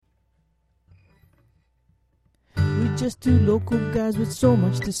just two local guys with so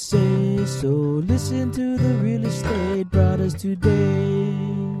much to say. So listen to the Real Estate Brothers today.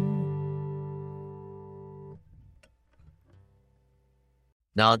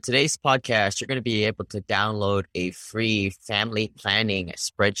 Now, in today's podcast, you're going to be able to download a free family planning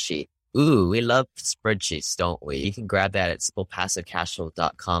spreadsheet. Ooh, we love spreadsheets, don't we? You can grab that at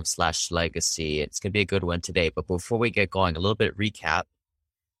simplepassivecashflow.com/legacy. It's going to be a good one today. But before we get going, a little bit of recap.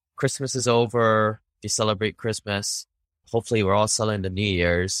 Christmas is over. If you celebrate Christmas, hopefully we're all celebrating the New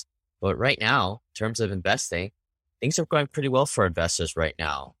Year's. But right now, in terms of investing, things are going pretty well for investors right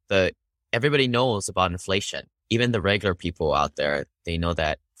now. Everybody knows about inflation. Even the regular people out there, they know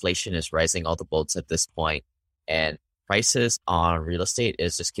that inflation is rising all the boats at this point, and prices on real estate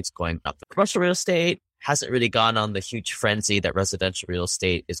just keeps going up. Commercial real estate hasn't really gone on the huge frenzy that residential real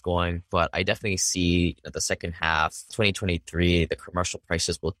estate is going, but I definitely see the second half, 2023, the commercial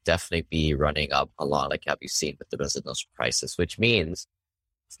prices will definitely be running up a lot, like you've seen with the residential prices, which means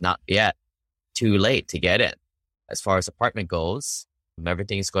it's not yet too late to get in. As far as apartment goes,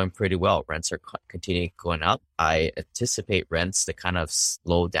 everything's going pretty well. Rents are continuing going up. I anticipate rents to kind of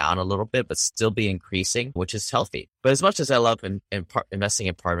slow down a little bit, but still be increasing, which is healthy. But as much as I love investing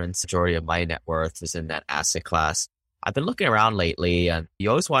in apartments, the majority of my net worth is in that asset class. I've been looking around lately, and you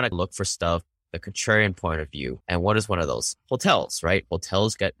always want to look for stuff, the contrarian point of view. And what is one of those? Hotels, right?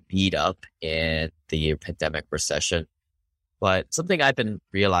 Hotels got beat up in the pandemic recession. But something I've been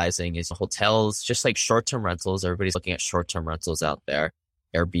realizing is hotels, just like short-term rentals, everybody's looking at short-term rentals out there,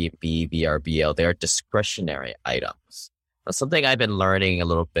 Airbnb, VRBO, they're discretionary items. Now, something I've been learning a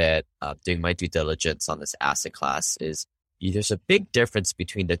little bit, doing my due diligence on this asset class is there's a big difference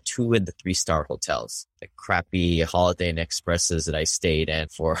between the 2 and the 3-star hotels, the crappy Holiday Inn Expresses that I stayed in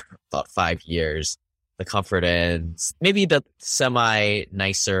for about 5 years, the Comfort Inns, maybe the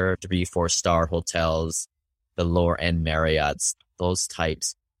semi-nicer 3-4-star hotels, the lower end Marriotts, those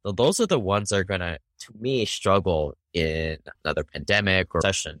types. So those are the ones that are going to me, struggle in another pandemic or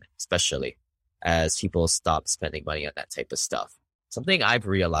recession, especially as people stop spending money on that type of stuff. Something I've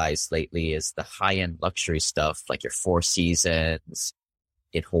realized lately is the high-end luxury stuff, like your Four Seasons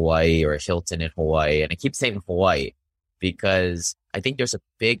in Hawaii or a Hilton in Hawaii. And I keep saying Hawaii because I think there's a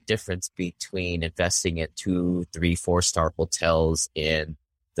big difference between investing in 2, 3, 4-star hotels in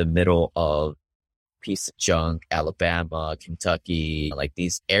the middle of piece of junk, Alabama, Kentucky, like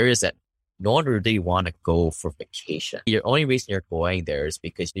these areas that no one really want to go for vacation. The only reason you're going there is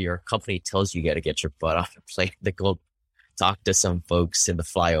because your company tells you got to get your butt off the plane to go talk to some folks in the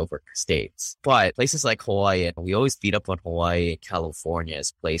flyover states. But places like Hawaii, and we always beat up on Hawaii and California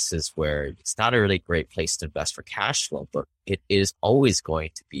as places where it's not a really great place to invest for cash flow, but it is always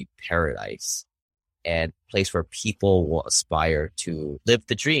going to be paradise. And a place where people will aspire to live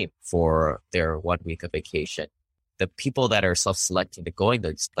the dream for their 1 week of vacation. The people that are self-selecting to going to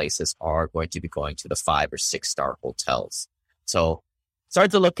these places are going to be going to the 5 or 6-star hotels. So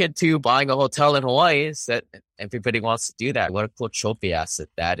start to look into buying a hotel in Hawaii. That everybody wants to do that. What a cool trophy asset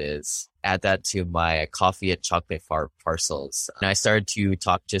that is. Add that to my coffee and chocolate parcels. And I started to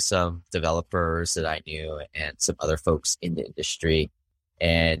talk to some developers that I knew and some other folks in the industry.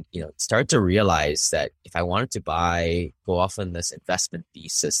 And, start to realize that if I wanted to go off on this investment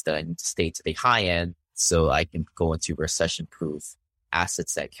thesis that I need to stay to the high end so I can go into recession-proof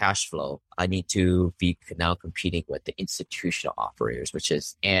assets that cash flow, I need to be now competing with the institutional operators, which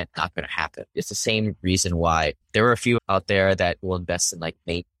is not going to happen. It's the same reason why there are a few out there that will invest in like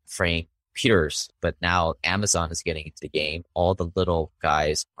mainframe computers, but now Amazon is getting into the game. All the little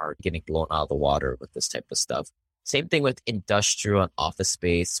guys are getting blown out of the water with this type of stuff. Same thing with industrial and office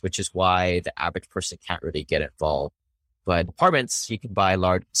space, which is why the average person can't really get involved. But apartments, you can buy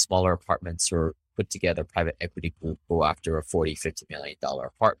smaller apartments or put together private equity group, go after a $40, $50 million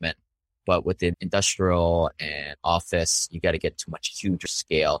apartment. But within industrial and office, you got to get to much huger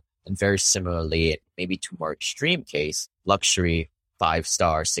scale. And very similarly, maybe to more extreme case, luxury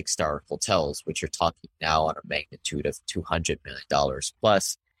 5-star, 6-star hotels, which you're talking now on a magnitude of $200 million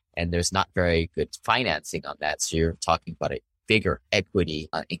plus. And there's not very good financing on that. So you're talking about a bigger equity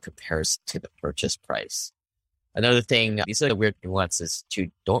in comparison to the purchase price. Another thing, these are the weird nuances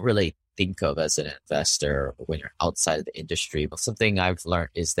you don't really think of as an investor when you're outside of the industry. But something I've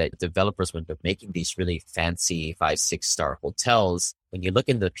learned is that developers, when they're making these really fancy 5, 6-star hotels, when you look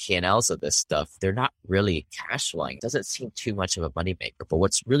into the P&Ls of this stuff, they're not really cash flowing. It doesn't seem too much of a moneymaker. But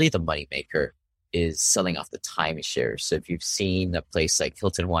what's really the moneymaker is selling off the timeshare. So if you've seen a place like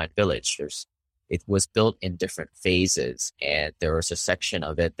Hilton Hawaiian Village, it was built in different phases, and there was a section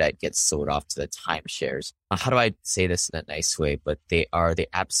of it that gets sold off to the timeshares. How do I say this in a nice way? But they are the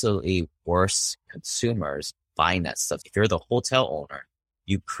absolutely worst consumers buying that stuff. If you're the hotel owner,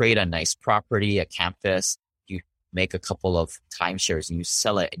 you create a nice property, a campus, you make a couple of timeshares and you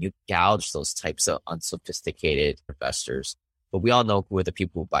sell it and you gouge those types of unsophisticated investors. But we all know who are the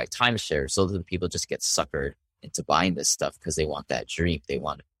people who buy timeshares. Those are the people who just get suckered into buying this stuff because they want that dream. They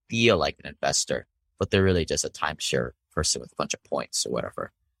want to feel like an investor, but they're really just a timeshare person with a bunch of points or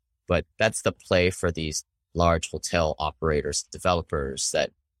whatever. But that's the play for these large hotel operators, developers,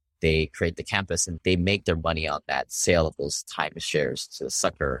 that they create the campus and they make their money on that sale of those timeshares to the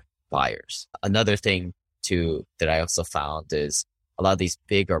sucker buyers. Another thing too that I also found is a lot of these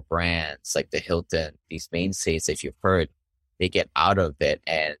bigger brands like the Hilton, these mainstays, if you've heard, they get out of it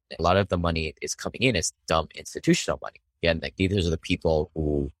and a lot of the money is coming in as dumb institutional money. Again, like these are the people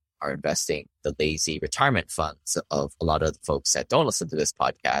who are investing the lazy retirement funds of a lot of the folks that don't listen to this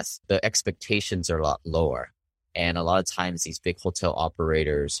podcast. The expectations are a lot lower. And a lot of times these big hotel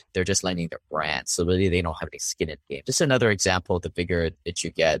operators, they're just lending their brand. So really they don't have any skin in the game. Just another example, the bigger that you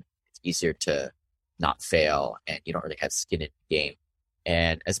get, it's easier to not fail and you don't really have skin in the game.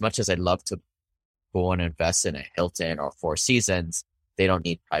 And as much as I'd love to go and invest in a Hilton or Four Seasons, they don't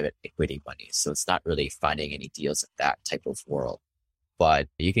need private equity money. So it's not really finding any deals in that type of world. But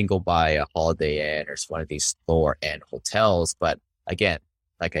you can go buy a Holiday Inn or one of these lower end hotels. But again,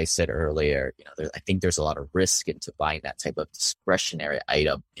 like I said earlier, I think there's a lot of risk into buying that type of discretionary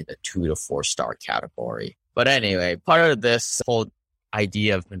item in the 2 to 4 star category. But anyway, part of this whole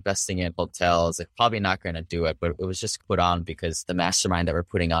idea of investing in hotels, I'm probably not going to do it, but it was just put on because the mastermind that we're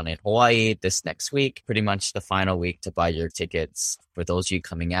putting on in Hawaii this next week, pretty much the final week to buy your tickets. For those of you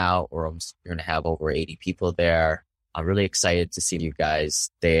coming out, we're going to have over 80 people there. I'm really excited to see you guys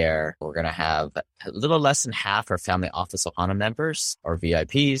there. We're going to have a little less than half our family office Ohana members or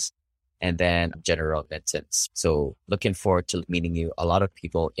VIPs, and then general admittance. So looking forward to meeting you, a lot of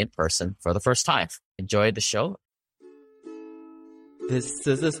people in person for the first time. Enjoy the show. This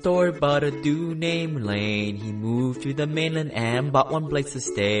is a story about a dude named Lane. He moved to the mainland and bought one place to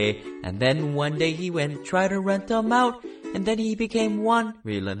stay. And then one day he went, tried to rent them out. And then he became one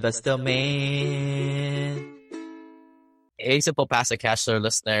real investor man. Hey, Simple Passive Cash Flow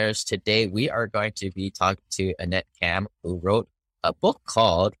listeners. Today we are going to be talking to Annette Kam, who wrote a book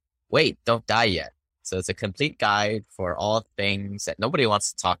called Wait, Don't Die Yet. So it's a complete guide for all things that nobody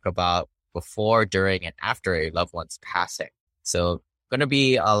wants to talk about before, during, and after a loved one's passing. So going to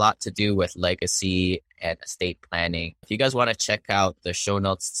be a lot to do with legacy and estate planning. If you guys want to check out the show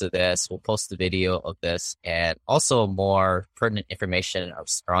notes to this, we'll post the video of this and also more pertinent information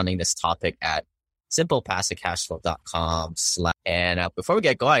surrounding this topic at simplepassivecashflow.com. And before we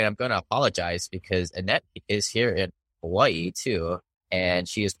get going, I'm going to apologize because Annette is here in Hawaii too. And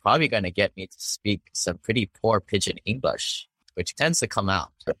she is probably going to get me to speak some pretty poor pidgin English, which tends to come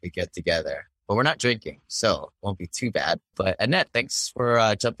out when we get together. But we're not drinking, so it won't be too bad. But Annette, thanks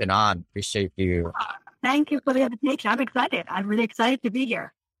for jumping on. Appreciate you. Thank you for the invitation. I'm excited. I'm really excited to be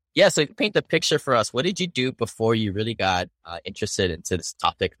here. Yeah, so paint the picture for us. What did you do before you really got interested into this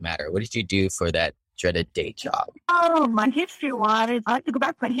topic matter? What did you do for that dreaded day job? Oh, my history was, I like to go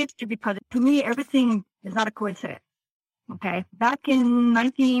back to my history because to me, everything is not a coincidence. Okay. Back in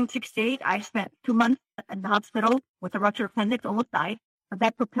 1968, I spent 2 months at the hospital with a ruptured appendix, almost died. But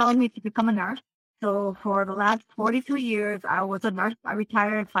that propelled me to become a nurse. So for the last 42 years, I was a nurse. I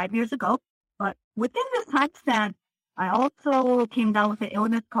retired 5 years ago. But within this time span, I also came down with an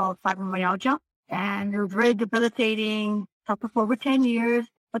illness called fibromyalgia. And it was very debilitating, suffered for over 10 years.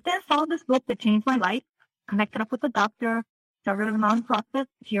 But then found this book that changed my life, connected up with a doctor, started a nonprofit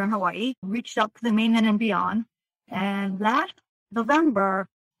here in Hawaii, reached out to the mainland and beyond. And last November,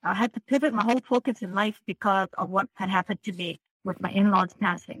 I had to pivot my whole focus in life because of what had happened to me with my in-laws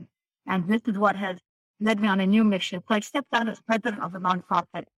passing. And this is what has led me on a new mission. So I stepped down as president of the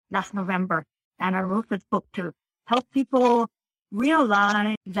nonprofit last November, and I wrote this book to help people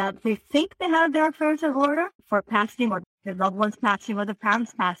realize that they think they have their affairs in order for passing or their loved ones passing or their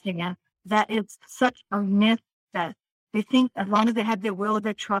parents passing, and that it's such a myth that they think as long as they have their will,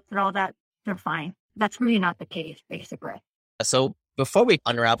 their trust, and all that, they're fine. That's really not the case, basically. So before we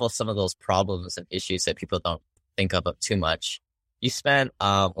unravel some of those problems and issues that people don't think of too much, you spent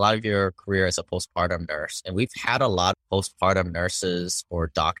a lot of your career as a postpartum nurse, and we've had a lot of postpartum nurses or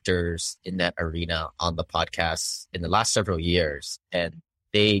doctors in that arena on the podcast in the last several years. And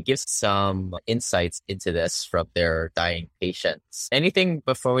they give some insights into this from their dying patients. Anything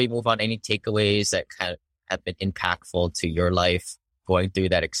before we move on, any takeaways that kind of have been impactful to your life going through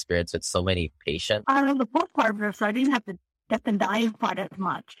that experience with so many patients? I don't know, the postpartum nurse, I didn't have the death and dying part as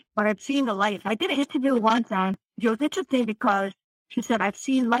much, but I've seen the life. I did an interview once, and it was interesting because she said, I've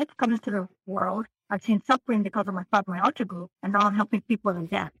seen life come into the world. I've seen suffering because of my fibromyalgia group, and now I'm helping people in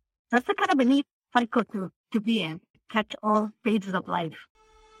death. That's a kind of a neat cycle to be in, catch all phases of life.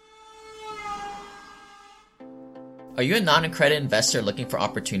 Are you a non-accredited investor looking for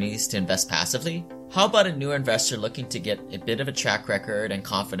opportunities to invest passively? How about a newer investor looking to get a bit of a track record and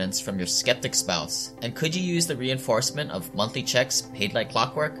confidence from your skeptic spouse? And could you use the reinforcement of monthly checks paid like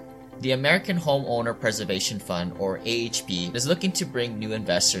clockwork? The American Homeowner Preservation Fund, or AHP, is looking to bring new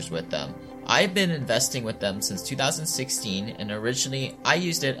investors with them. I've been investing with them since 2016, and originally I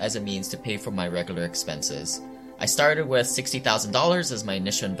used it as a means to pay for my regular expenses. I started with $60,000 as my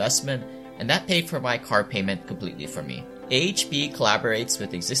initial investment, and that paid for my car payment completely for me. AHP collaborates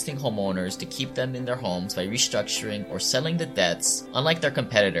with existing homeowners to keep them in their homes by restructuring or selling the debts, unlike their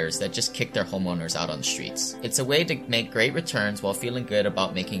competitors that just kick their homeowners out on the streets. It's a way to make great returns while feeling good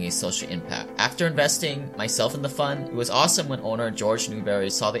about making a social impact. After investing myself in the fund, it was awesome when owner George Newberry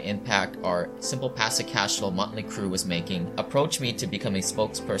saw the impact our Simple Passive Cashflow Motley crew was making, approached me to become a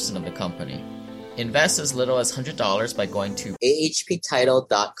spokesperson of the company. Invest as little as $100 by going to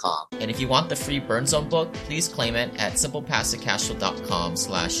ahptitle.com. And if you want the free Burn Zone book, please claim it at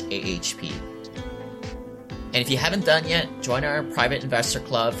simplepassivecashflow.com/AHP. And if you haven't done yet, join our private investor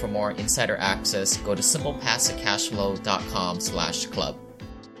club for more insider access. Go to simplepassivecashflow.com/club.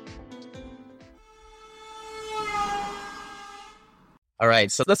 All right,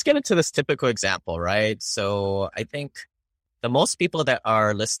 so let's get into this typical example, right? So I think the most people that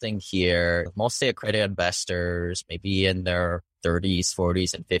are listening here, mostly accredited investors, maybe in their 30s,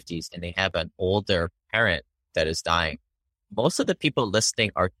 40s, and 50s, and they have an older parent that is dying. Most of the people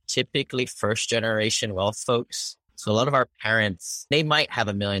listening are typically first-generation wealth folks. So a lot of our parents, they might have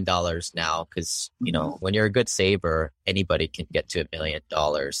 $1 million now because, when you're a good saver, anybody can get to $1 million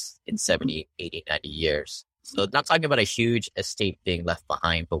in 70, 80, 90 years. So not talking about a huge estate being left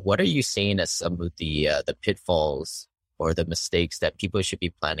behind, but what are you seeing as some of the pitfalls or the mistakes that people should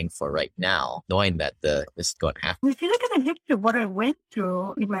be planning for right now, knowing that this is going to happen? If you look at the history of what I went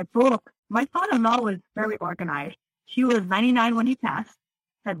through in my book, my father-in-law was very organized. He was 99 when he passed,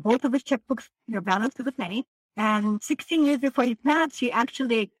 had both of his checkbooks balanced to the penny. And 16 years before he passed, he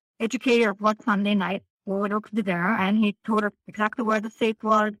actually educated her one Sunday night. We went over to dinner, and he told her exactly where the safe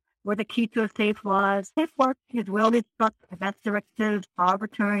was, where the key to the safe was. Safe work, his will, his trust, advance directives, power of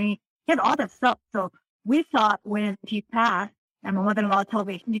attorney. He had all that stuff. So we thought when he passed, and my mother-in-law told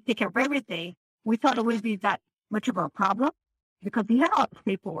me, you take care of everything, we thought it wouldn't be that much of a problem because he had all the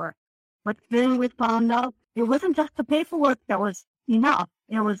paperwork. But then we found out it wasn't just the paperwork that was enough.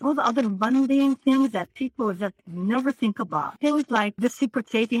 It was all the other mundane things that people just never think about. Things like the secret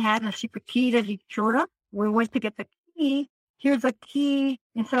safe he had and a secret key that he showed us. We went to get the key. Here's a key.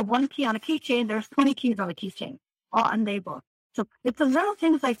 Instead of one key on a keychain, there's 20 keys on a keychain, all unlabeled. So it's the little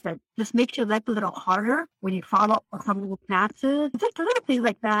things like that just makes your life a little harder when you follow up on some little passes. Just little things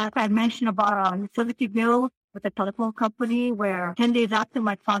like that. I mentioned about a utility bill with a telephone company where 10 days after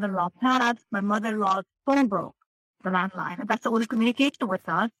my father-in-law passed, my mother-in-law's phone broke, the landline. And that's the only communication with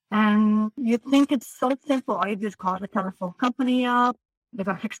us. And you think it's so simple. All you do is call the telephone company up. They're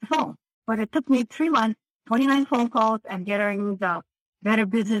going to fix the phone. But it took me 3 months, 29 phone calls, and getting the Better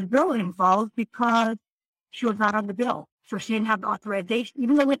Business Bureau involved because she was not on the bill. So she didn't have the authorization.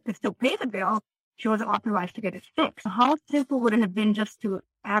 Even though we could still pay the bill, she wasn't authorized to get it fixed. How simple would it have been just to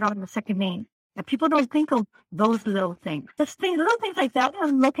add on the second name? And people don't think of those little things. Just little things like that.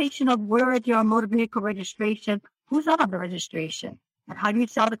 Location of where is your motor vehicle registration? Who's on the registration? And how do you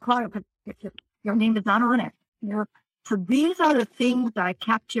sell the car if your name is not on it? So these are the things that I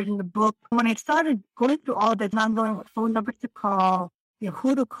captured in the book. When I started going through all this, not knowing what phone numbers to call,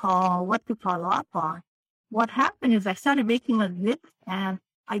 who to call, what to follow up on, what happened is I started making a list, and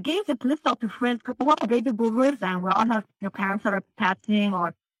I gave the list out to friends, because a lot of baby boomers, and we're all have parents that are passing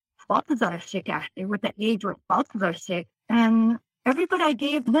or spouses that are sick, actually, with the age where spouses are sick. And everybody I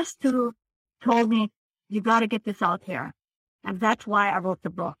gave this to told me, you got to get this out there. And that's why I wrote the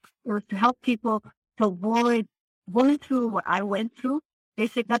book. It was to help people to avoid going through what I went through.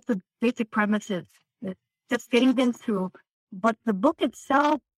 That's the basic premises. It's just getting them through. But the book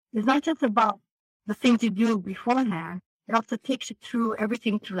itself is not just about the things you do beforehand. It also takes you through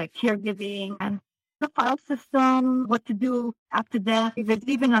everything through like caregiving and the file system, what to do after death. There's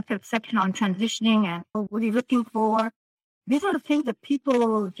even a section on transitioning and what are you looking for. These are the things that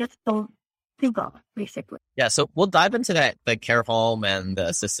people just don't think of, basically. Yeah, so we'll dive into that, the care home and the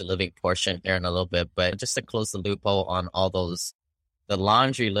assisted living portion here in a little bit. But just to close the loophole on all those the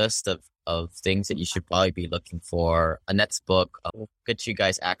laundry list of things that you should probably be looking for. Annette's book will get you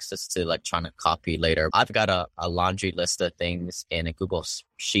guys access to electronic copy later. I've got a laundry list of things in a Google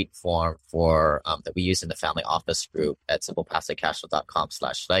Sheet form for that we use in the family office group at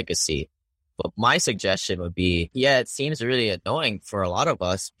simplepassivecashflow.com/legacy. But my suggestion would be, it seems really annoying for a lot of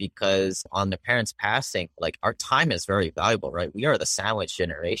us because on the parents passing, like our time is very valuable, right? We are the sandwich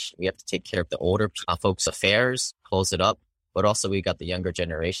generation. We have to take care of the older folks' affairs, close it up, but also we got the younger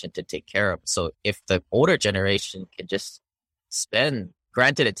generation to take care of. So if the older generation can just spend,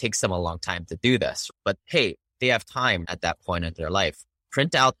 granted, it takes them a long time to do this, but hey, they have time at that point in their life.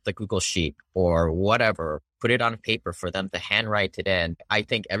 Print out the Google Sheet or whatever, put it on paper for them to handwrite it in. I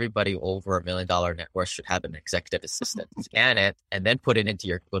think everybody over $1 million net worth should have an executive assistant. Scan it and then put it into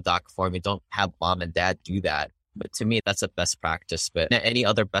your Google Doc form. You don't have mom and dad do that. But to me, that's a best practice. But any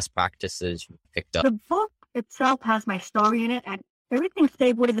other best practices you picked up? The book itself has my story in it, and everything's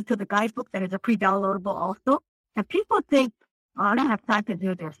saved into the guidebook that is a pre-downloadable also. And people think, I don't have time to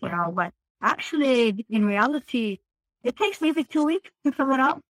do this, but actually, in reality, it takes maybe 2 weeks to fill it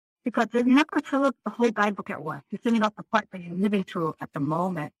out because you're not going to fill out the whole guidebook at once. You're filling out the part that you're living through at the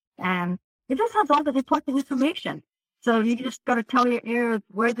moment. And it just has all the important information. So you just got to tell your heirs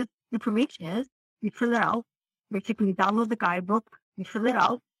where this information is. You fill it out. Basically, you download the guidebook, you fill it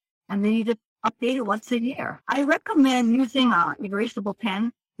out, and then you just update it once a year. I recommend using an erasable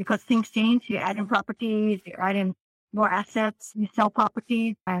pen because things change. You add in properties, you add in more assets, you sell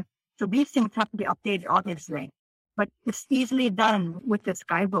properties. And so these things have to be updated, obviously. But it's easily done with this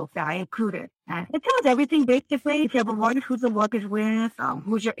guidebook that I included. And it tells everything basically. If you have a mortgage, who's the mortgage with,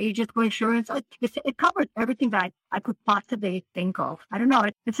 who's your agent for insurance. It covers everything that I could possibly think of. I don't know.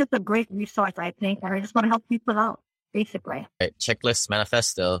 It's just a great resource, I think. And I just want to help people out, basically. Right. Checklist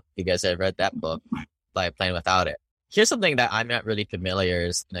Manifesto. You guys have read that book by Playing Without It. Here's something that I'm not really familiar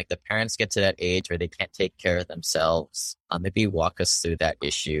is like the parents get to that age where they can't take care of themselves. Maybe walk us through that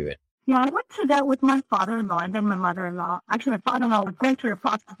issue. Yeah, I went through that with my father-in-law and then my mother-in-law. Actually, my father-in-law was going through the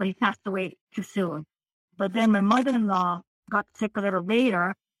process, but he passed away too soon. But then my mother-in-law got sick a little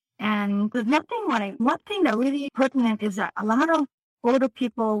later. And there's one thing that really pertinent is that a lot of older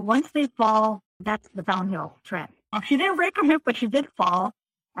people, once they fall, that's the downhill trend. She didn't break her hip, but she did fall.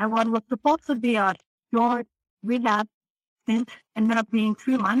 And what was supposed to be a short rehab stint ended up being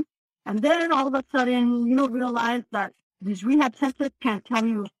 3 months. And then all of a sudden, you realize that these rehab centers can't tell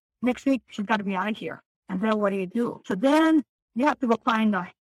you next week she's got to be out of here. And then what do? So then you have to go find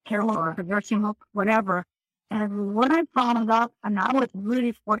a care home or a nursing home, whatever. And what I found out, and I was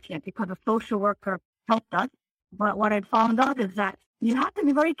really fortunate because a social worker helped us, but what I found out is that you have to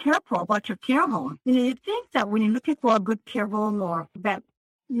be very careful about your care home. You think that when you're looking for a good care home or that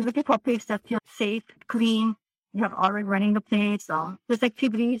you're looking for a place that's safe, clean, you have already running the place, there's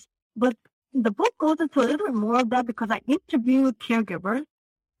activities. But the book goes into a little bit more of that because I interviewed caregivers.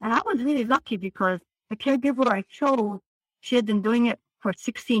 And I was really lucky because the caregiver I chose, she had been doing it for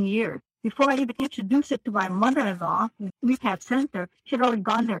 16 years. Before I even introduced it to my mother-in-law, rehab center, she had already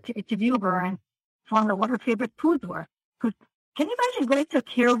gone there to interview her and found out what her favorite foods were. Because can you imagine going to a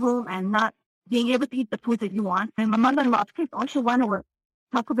care home and not being able to eat the food that you want? And my mother-in-law, all she wanted was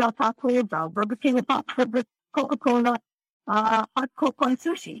Taco Bell tacos, Burger King with hot burgers, Coca-Cola, hot cocoa, and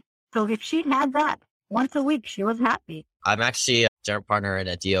sushi. So if she had that once a week, she was happy. I'm actually a general partner in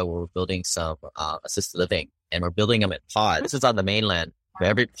a deal where we're building some assisted living, and we're building them in pods. This is on the mainland.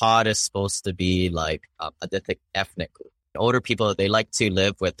 Every pod is supposed to be like a different ethnic group. Older people, they like to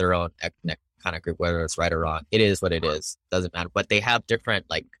live with their own ethnic kind of group, whether it's right or wrong. It is what it is. Doesn't matter. But they have different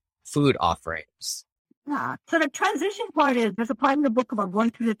like food offerings. Yeah. So the transition part is, there's a part in the book about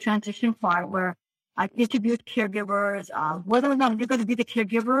going through the transition part where I interviewed caregivers, whether or not you're going to be the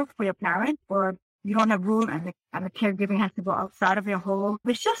caregiver for your parent or you don't have room and the caregiving has to go outside of your home.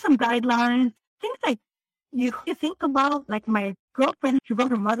 There's just some guidelines, things like you think about, like my girlfriend, she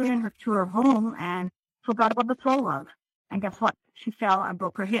brought her mother to her home and forgot about the throw log. And guess what? She fell and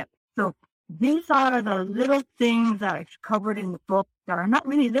broke her hip. So these are the little things that are covered in the book that are not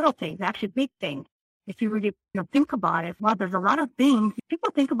really little things, actually big things. If you really think about it, well, there's a lot of things. People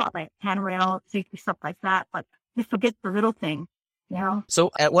think about like handrails, safety, stuff like that, but they forget the little things.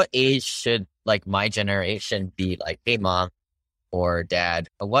 So at what age should like my generation be like, hey, mom or dad,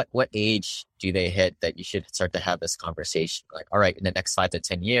 what age do they hit that you should start to have this conversation? Like, all right, in the next 5 to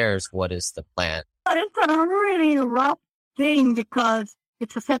 10 years, what is the plan? But it's a really rough thing because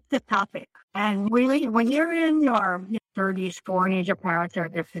it's a sensitive topic. And really, when you're in your 30s, 40s, your parents are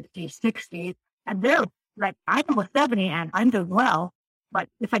in their 50s, 60s, and they're like, I'm almost 70 and I'm doing well. But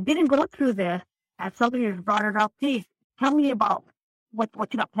if I didn't go through this and somebody has brought it up, please tell me about what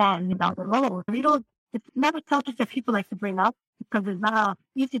you got planned down the road. It's not a subject that people like to bring up because it's not an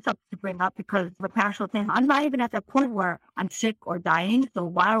easy subject to bring up because of the partial thing. I'm not even at that point where I'm sick or dying, so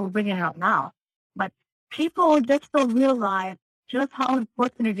why are we bringing it up now? But people just don't realize just how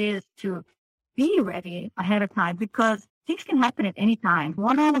important it is to be ready ahead of time because things can happen at any time.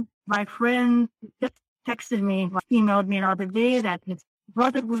 One of my friends just texted me, emailed me the other day that his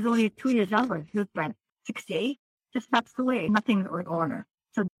brother was only 2 years younger. He was like 68, just passed away, nothing in order.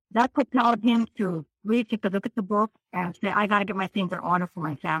 So that propelled him to really take a look at the book and say, I got to get my things in order for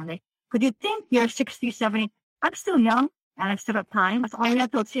my family. Because you think you're 60, 70, I'm still young and I still have time. As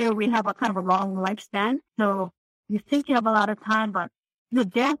Orientals here, we have a kind of a long lifespan. So you think you have a lot of time, but your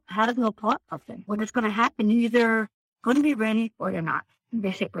death has no thought of it. When it's going to happen, you're either going to be ready or you're not.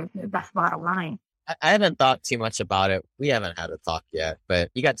 Basically, that's the bottom line. I haven't thought too much about it. We haven't had a talk yet, but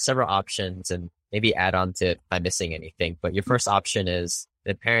you got several options and maybe add on to it if I'm missing anything. But your first option is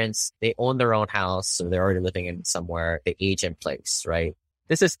the parents, they own their own house, so they're already living in somewhere, they age in place, right?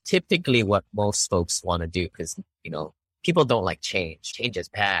 This is typically what most folks want to do because, people don't like change. Change is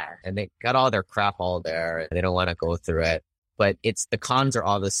bad. And they got all their crap all there and they don't want to go through it. But the cons are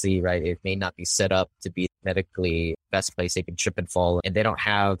obviously, right? It may not be set up to be medically best place. They can trip and fall and they don't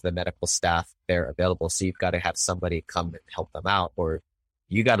have the medical staff there available. So you've got to have somebody come and help them out, or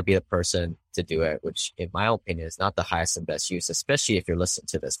you got to be the person to do it, which in my opinion is not the highest and best use, especially if you're listening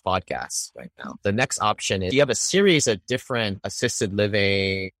to this podcast right now. The next option is you have a series of different assisted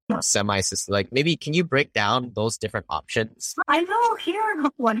living, semi-assisted, like maybe can you break down those different options? I know here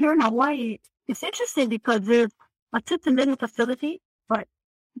in Hawaii, it's interesting because there's assisted living facility, but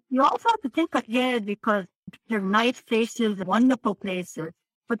you also have to think ahead because they're nice places, wonderful places.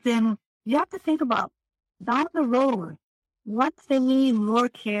 But then you have to think about down the road, once they need more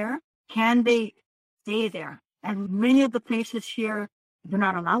care, can they stay there? And many of the places here do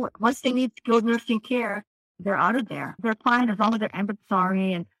not allow it. Once they need skilled nursing care, they're out of there. They're fine as long as they're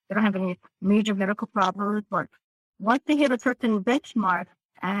ambulatory and they don't have any major medical problems. But once they hit a certain benchmark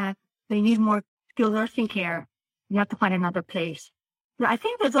and they need more skilled nursing care, you have to find another place. So I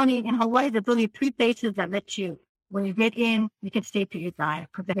think in Hawaii, there's only 3 places that let you, when you get in, you can stay till you die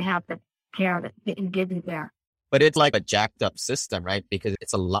because they have the care that they can give you there. But it's like a jacked up system, right? Because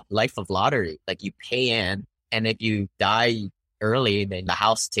it's a life of lottery. Like you pay in, and if you die early, then the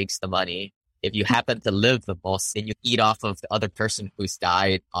house takes the money. If you happen to live the most, then you eat off of the other person who's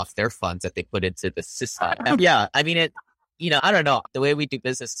died off their funds that they put into the system. Yeah, I mean, I don't know. The way we do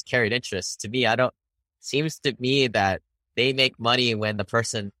business is carried interest. To me, seems to me that they make money when the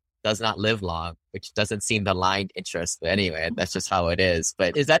person does not live long, which doesn't seem the aligned interest. But anyway, that's just how it is.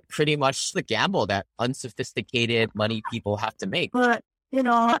 But is that pretty much the gamble that unsophisticated money people have to make? But,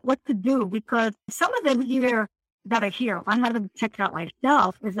 what to do? Because some of them here that are here, I had to check it out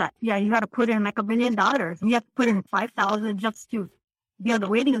myself, is that, you got to put in like $1 million. You have to put in 5,000 just to be on the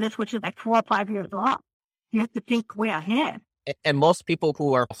waiting list, which is like 4 or 5 years long. You have to think way ahead. And most people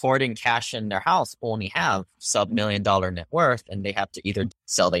who are hoarding cash in their house only have sub-$1 million net worth, and they have to either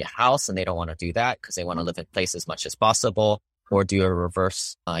sell their house and they don't want to do that because they want to live in place as much as possible, or do a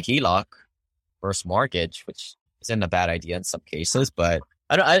reverse HELOC, reverse mortgage, which isn't a bad idea in some cases. But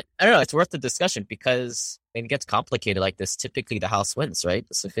I don't know. It's worth the discussion because when it gets complicated like this, typically the house wins, right?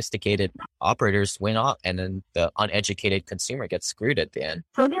 The sophisticated operators win out, and then the uneducated consumer gets screwed at the end.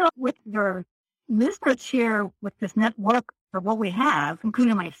 So, with your listeners here with this network, for what we have,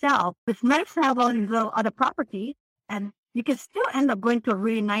 including myself, it's nice to have all these little other properties, and you can still end up going to a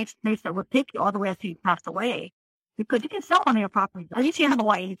really nice place that will take you all the way until you pass away, because you can sell one of your properties. At least here in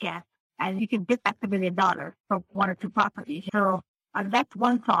Hawaii, you can, and you can get back $1 million from 1 or 2 properties. So that's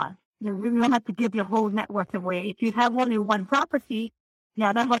one thought. You really don't have to give your whole net worth away. If you have only 1 property,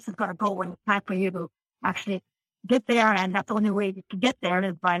 that much is going to go when it's time for you to actually get there, and that's the only way you can get there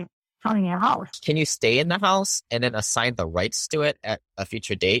is by selling your house. Can you stay in the house and then assign the rights to it at a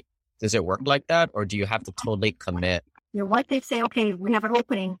future date? Does it work like that? Or do you have to totally commit? Your wife, they say, okay, we have an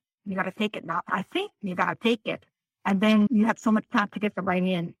opening. You got to take it now. I think you got to take it. And then you have so much time to get the right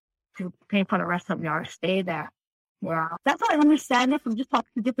in to pay for the rest of your stay there. Yeah. That's how I understand it from just talking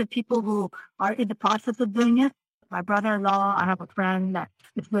to different people who are in the process of doing it. My brother-in-law, I have a friend that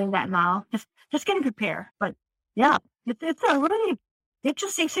is doing that now. Just getting prepared. But yeah, it's a really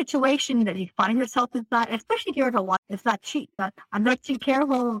interesting situation that you find yourself inside, especially here in Hawaii. It's not cheap. But a nursing care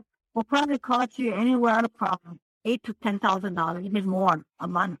home will probably cost you anywhere from $8,000 to $10,000, even more a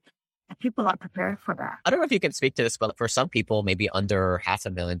month. And people are prepared for that. I don't know if you can speak to this, but for some people, maybe under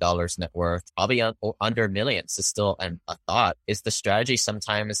 $500,000 net worth, probably under millions is still a thought. Is the strategy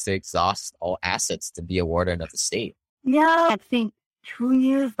sometimes to exhaust all assets to be a warden of the state? Yeah, I think 2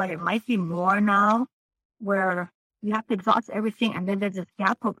 years, but it might be more now, where you have to exhaust everything, and then there's this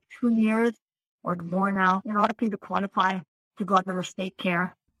gap of 2 years or more now in order for you to qualify to go under state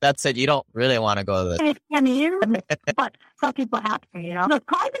care. That's it. You don't really want to go to the... And it's 10 years, but some people have to, The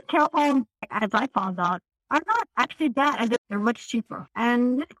private care homes, as I found out, are not actually bad, and they're much cheaper.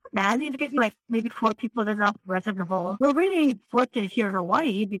 And it's not bad. You get like maybe 4 people enough resident. We're really fortunate here in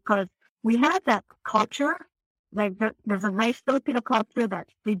Hawaii because we have that culture. Like there's a nice Filipino culture that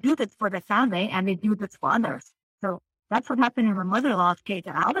they do this for the family and they do this for others. So that's what happened in my mother-in-law's case.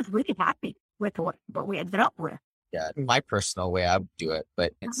 And I was really happy with what we ended up with. Yeah, my personal way, I would do it,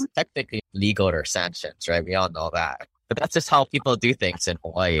 but it's technically legal or sanctions, right? We all know that. But that's just how people do things in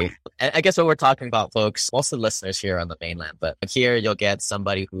Hawaii. And I guess what we're talking about, folks, most of the listeners here on the mainland, but here you'll get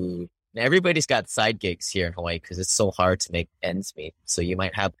somebody who, everybody's got side gigs here in Hawaii because it's so hard to make ends meet. So you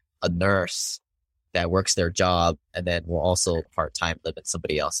might have a nurse that works their job and then will also part-time live in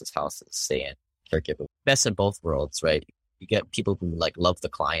somebody else's house and stay in caregiver. Best in both worlds, right? You get people who like love the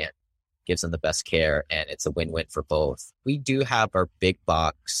client, gives them the best care, and it's a win-win for both. We do have our big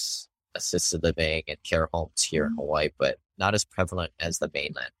box assisted living and care homes here in Hawaii, but not as prevalent as the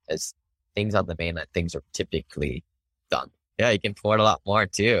mainland. As things on the mainland, things are typically done. Yeah, you can afford a lot more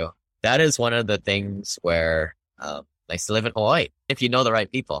too. That is one of the things where nice to live in Hawaii. If you know the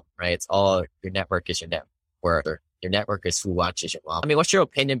right people, right? It's all, your network is your network. Your network is who watches your mom. I mean, what's your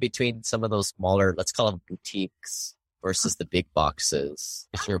opinion between some of those smaller, let's call them boutiques versus the big boxes?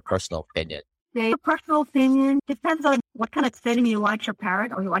 What's your personal opinion? Your personal opinion depends on what kind of setting you want your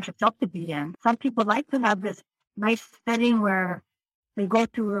parent or you want yourself to be in. Some people like to have this nice setting where they go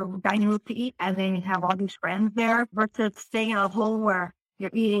to a dining room to eat and then you have all these friends there versus staying in a home where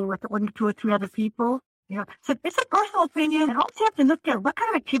you're eating with only 2 or 3 other people. So it's a personal opinion, and also you have to look at what kind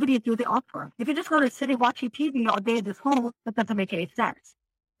of activities do they offer. If you just go to the city watching TV all day at this home, that doesn't make any sense.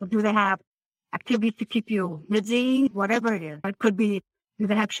 So do they have activities to keep you busy, whatever it is? It could be, do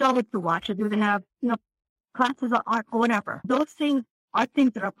they have shows to watch, or do they have, classes or art or whatever? Those things are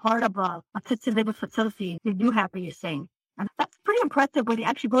things that are part of a assisted living facility. They do have what you're saying. And that's pretty impressive when you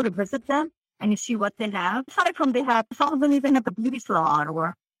actually go to visit them and you see what they have. Aside from some of them even have the beauty salon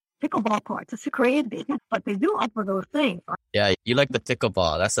or pickleball courts. It's crazy, but they do offer those things. Yeah, you like the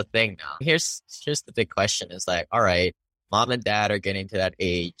pickleball. That's the thing now. Here's the big question is like, all right, mom and dad are getting to that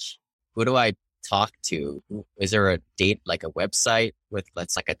age. Who do I talk to? Is there a date, like a website with,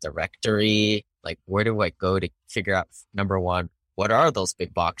 let's like a directory? Like, where do I go to figure out, number one, what are those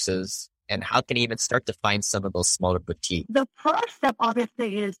big boxes? And how can you even start to find some of those smaller boutiques? The first step,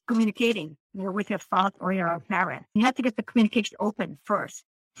 obviously, is communicating with your spouse or your parent. You have to get the communication open first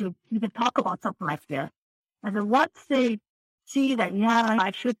to even talk about something like this. And then once they see that, yeah,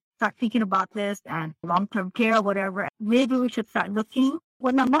 I should start thinking about this and long-term care, whatever, maybe we should start looking.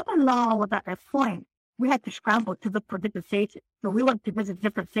 When my mother-in-law was at that point, we had to scramble to look for different places. So we went to visit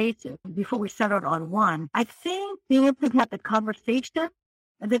different places before we settled on one. I think being able to have the conversation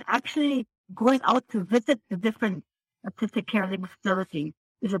and then actually going out to visit the different assisted care living facilities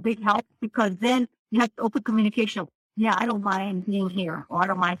is a big help, because then you have open communication. Yeah, I don't mind being here, or I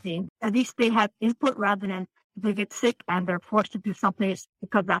don't mind being. At least they have input rather than they get sick and they're forced to do someplace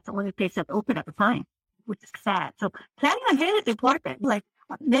because that's the only place that's open at the time, which is sad. So planning ahead is important. Like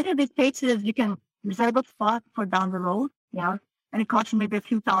many of these places, you can reserve a spot for down the road, and it costs you maybe a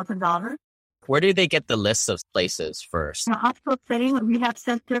few $1,000s. Where do they get the list of places first? In a hospital setting, a rehab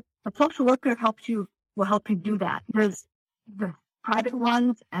center, a social worker will help you do that. There's the private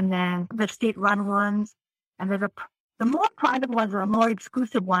ones, and then the state-run ones, and there's the more private ones or more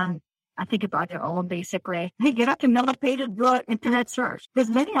exclusive ones. I think about your own, basically. Hey, get up to Miller Pages, do an internet search. There's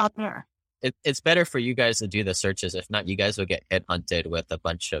many out there. It's better for you guys to do the searches. If not, you guys will get headhunted with a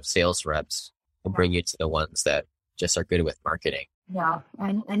bunch of sales reps who bring you to the ones that just are good with marketing. Yeah,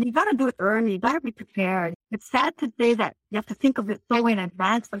 and you got to do it early. You got to be prepared. It's sad to say that you have to think of it so in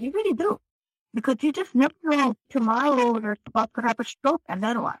advance, but you really do. Because you just never know tomorrow or about could have a stroke, and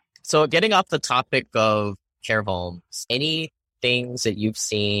then what? So getting off the topic of care homes, any things that you've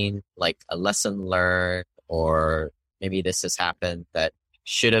seen, like a lesson learned, or maybe this has happened that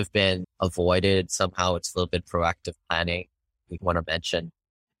should have been avoided somehow? It's a little bit proactive planning we want to mention.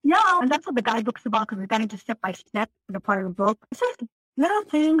 Yeah, and that's what the guidebook's about, because we got into step by step in the part of the book. It's just little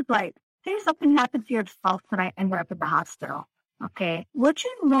things like, say something happens to your spouse tonight and you're up at the hospital. Okay, would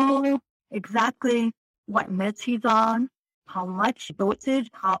you know exactly what meds he's on, how much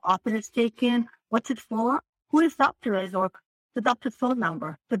dosage, how often it's taken, what's it for, who his doctor is, or the doctor's phone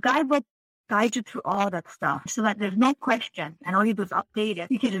number? The guidebook guides you through all that stuff so that there's no question, and all you do is update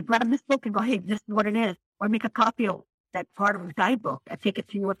it. You can just grab this book and go, hey, this is what it is, or make a copy of that part of the guidebook. I take it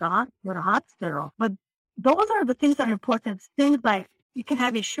to you with with a hospital. But those are the things that are important. Things like you can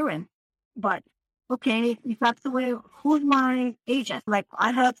have insurance, but okay, if that's the way, who's my agent? Like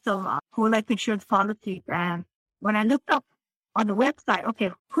I have some whole life insurance policy, and when I looked up on the website,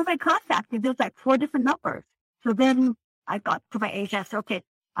 okay, who am I contacting? There's like 4 different numbers. So then I got to my agent. I said, okay,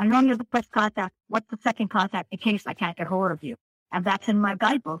 I know you're the first contact. What's the second contact in case I can't get hold of you? And that's in my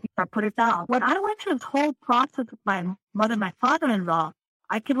guidebook. I put it down. When I went through this whole process with my mother and my father-in-law,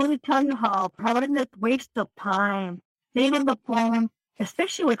 I can really tell you how horrendous waste of time, staying on the phone,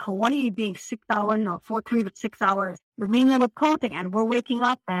 especially with Hawaii being 6 hours, 3 to 6 hours, remaining on the clothing, and we're waking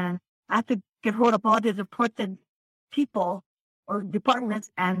up and I have to get hold of all these important people or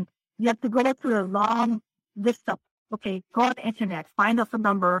departments, and you have to go through a long list of, okay, go on the internet, find out the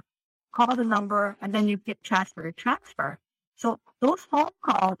number, call the number, and then you get transfer. So those phone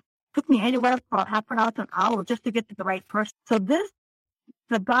calls took me anywhere from half an hour to an hour just to get to the right person. So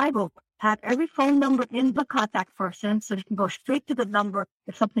the guidebook had every phone number in the contact person, so you can go straight to the number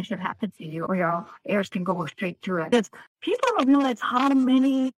if something should happen to you, or your heirs can go straight to it. Because people don't realize how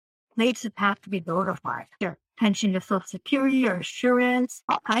many places have to be notified. Your pension, your Social Security, your insurance,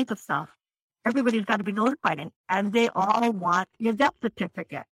 all kinds of stuff. Everybody's got to be notified, and they all want your death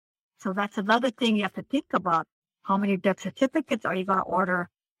certificate. So that's another thing you have to think about. How many death certificates are you going to order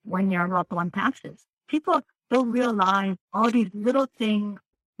when your loved one passes? People don't realize all these little things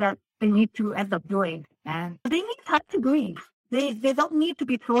that they need to end up doing. And they need time to grieve. They don't need to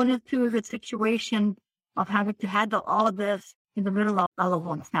be thrown into the situation of having to handle all of this in the middle of a loved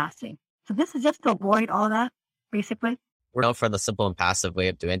one's passing. So this is just to avoid all that, basically. We're known for the simple and passive way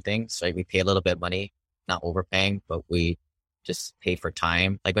of doing things, right? We pay a little bit of money, not overpaying, but we just pay for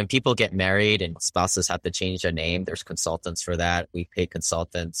time. Like when people get married and spouses have to change their name, there's consultants for that. We pay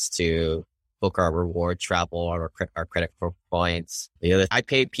consultants to book our reward travel or our credit points. I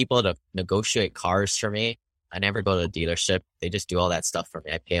pay people to negotiate cars for me. I never go to a dealership. They just do all that stuff for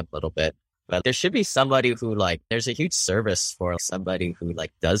me. I pay them a little bit. But there should be somebody who there's a huge service for somebody who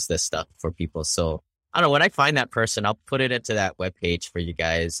does this stuff for people. So I don't know, when I find that person, I'll put it into that webpage for you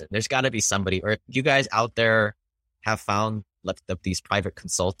guys. There's got to be somebody, or if you guys out there have found these private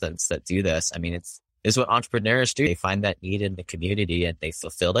consultants that do this. I mean, it's what entrepreneurs do. They find that need in the community and they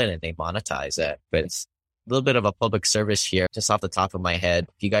fulfill it and they monetize it. But it's a little bit of a public service here, just off the top of my head.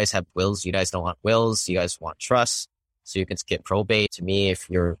 If you guys have wills, you guys don't want wills, you guys want trusts, so you can skip probate. To me, if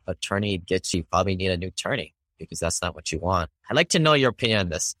your attorney gets you, probably need a new attorney because that's not what you want. I'd like to know your opinion on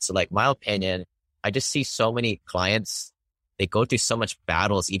this. So my opinion, I just see so many clients, they go through so much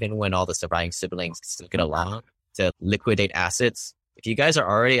battles, even when all the surviving siblings still get along, to liquidate assets. If you guys are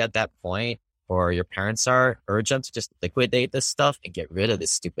already at that point, or your parents are, urge them to just liquidate this stuff and get rid of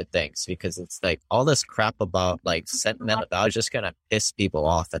these stupid things, because it's all this crap about sentimental value is just going to piss people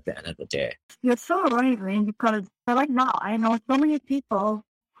off at the end of the day. You're so right, Lynn, because right now I know so many people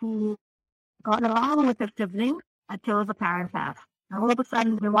who got along with their siblings until the parent passed. And all of a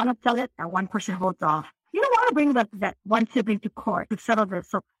sudden they want to sell it and one person holds off. You don't want to bring that one sibling to court to settle this.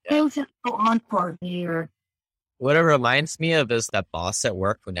 So things just go on for years. What it reminds me of is that boss at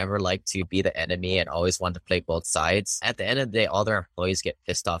work who never liked to be the enemy and always wanted to play both sides. At the end of the day, all their employees get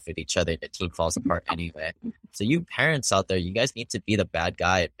pissed off at each other and the team falls apart anyway. So you parents out there, you guys need to be the bad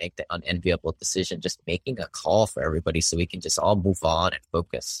guy and make the unenviable decision, just making a call for everybody so we can just all move on and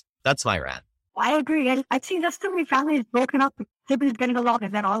focus. That's my rant. I agree. I've seen just so many families broken up, siblings getting along,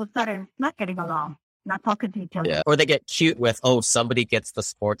 and then all of a sudden not getting along, not talking to each other. Yeah. Or they get cute with, somebody gets the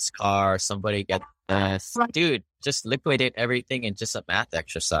sports car, somebody gets this. Right. Dude, just liquidate everything and just a math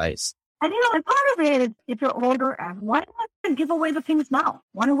exercise. And and part of it is if you're older, and why not give away the things now?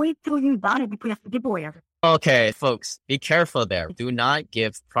 Why not wait till you die before you have to give away everything? Okay, folks, be careful there. Do not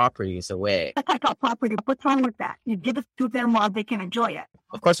give properties away. That's like property. What's wrong with that? You give it to them while they can enjoy it.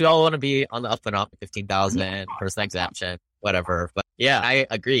 Of course, we all want to be on the up and up, 15,000, personal exemption, whatever. But yeah, I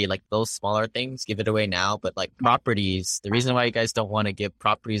agree. Those smaller things, give it away now. But properties, the reason why you guys don't want to give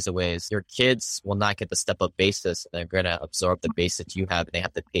properties away is your kids will not get the step up basis. And they're going to absorb the base that you have and they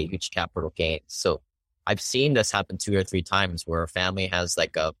have to pay huge capital gains. So I've seen this happen 2 or 3 times where a family has a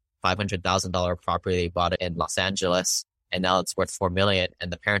 $500,000 property. They bought it in Los Angeles and now it's worth $4 million.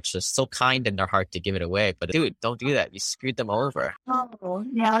 And the parents are so kind in their heart to give it away. But dude, don't do that. You screwed them over. Oh,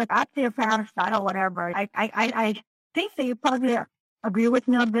 yeah. After your parents died or whatever, I think that you probably agree with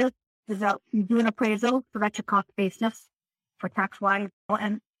me on this, is that you do an appraisal, so that's your cost basis for tax-wise,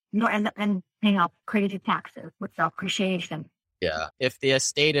 and you don't end up paying out crazy taxes with the appreciation. Yeah. If the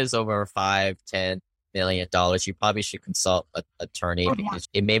estate is over 5, 10, million, you probably should consult an attorney. Oh, yeah.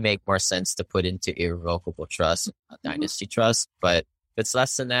 It may make more sense to put into irrevocable trust, a dynasty trust. But if it's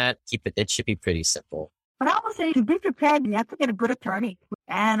less than that, keep it. It should be pretty simple. But I would say to be prepared, you have to get a good attorney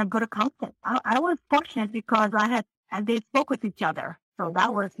and a good accountant. I was fortunate because and they spoke with each other. So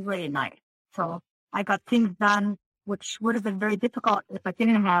that was really nice. So I got things done, which would have been very difficult if I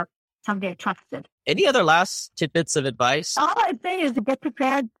didn't have somebody I trusted. Any other last tidbits of advice? All I'd say is to get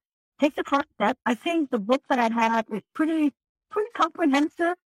prepared, take the first step. I think the book that I have is pretty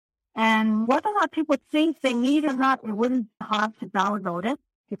comprehensive. And whether or not people think they need or not, it wouldn't be hard to download it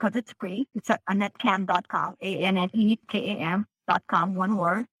because it's free. It's at AnnetteKam.com, ANNETKAM.com, one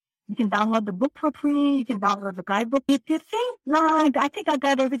word. You can download the book for free. You can download the guidebook. If you think, like, I think I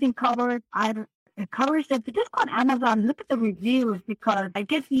got everything covered, I'd encourage them to just go on Amazon, look at the reviews, because I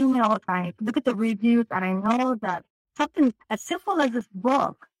get emails, I look at the reviews, and I know that something as simple as this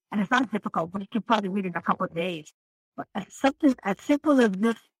book, and it's not difficult, but you can probably read it in a couple of days, but something as simple as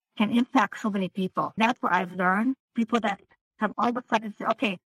this can impact so many people. That's what I've learned. People that have all of a sudden say,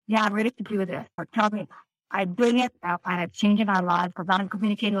 okay, yeah, I'm ready to do this, or tell me, I'm doing it, and I'm changing our lives because I'm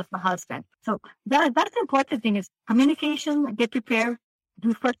communicating with my husband. So that's the important thing is communication, get prepared,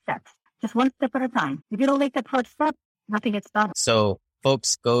 do first steps. Just one step at a time. If you don't make that first step, nothing gets done. So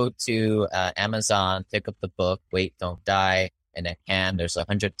folks, go to Amazon, pick up the book, Wait, Don't Die. And there's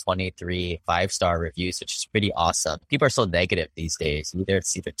 123 5-star reviews, which is pretty awesome. People are so negative these days.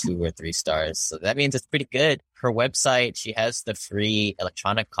 It's either 2 or 3 stars. So that means it's pretty good. Her website, she has the free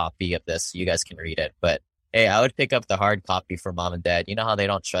electronic copy of this. So you guys can read it. But hey, I would pick up the hard copy for mom and dad. You know how they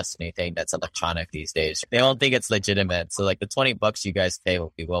don't trust anything that's electronic these days. They don't think it's legitimate. So like the $20 you guys pay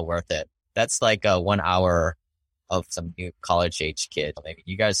will be well worth it. That's like 1 hour of some new college age kid. Maybe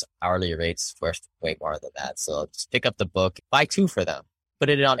you guys hourly rates worth way more than that. So just pick up the book, buy 2 for them, put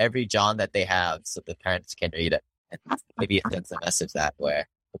it on every John that they have so the parents can read it. And maybe it sends a message that way.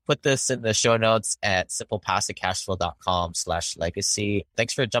 We'll put this in the show notes at simplepassivecashflow.com/legacy.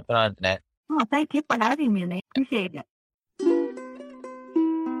 Thanks for jumping on, Annette. Oh, thank you for having me, Nate. Appreciate it.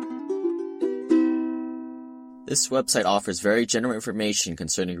 This website offers very general information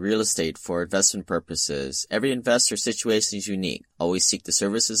concerning real estate for investment purposes. Every investor situation is unique. Always seek the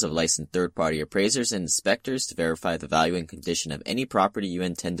services of licensed third-party appraisers and inspectors to verify the value and condition of any property you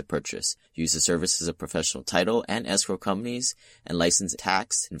intend to purchase. Use the services of professional title and escrow companies and licensed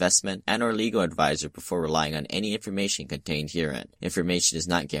tax, investment, and or legal advisor before relying on any information contained herein. Information is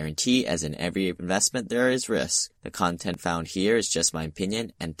not guaranteed, as in every investment there is risk. The content found here is just my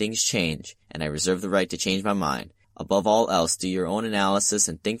opinion, and things change, and I reserve the right to change my mind. Above all else, do your own analysis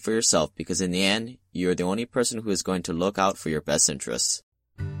and think for yourself, because in the end, you are the only person who is going to look out for your best interests.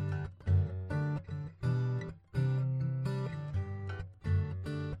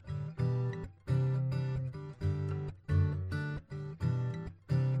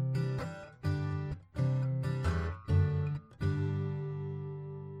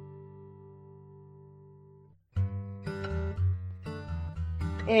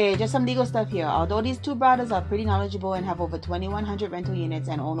 Hey, just some legal stuff here. Although these 2 brothers are pretty knowledgeable and have over 2,100 rental units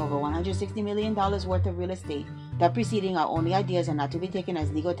and own over $160 million worth of real estate, the preceding are only ideas and not to be taken as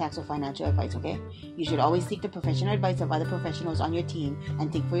legal, tax, or financial advice, okay? You should always seek the professional advice of other professionals on your team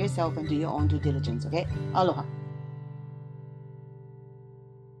and think for yourself and do your own due diligence, okay? Aloha.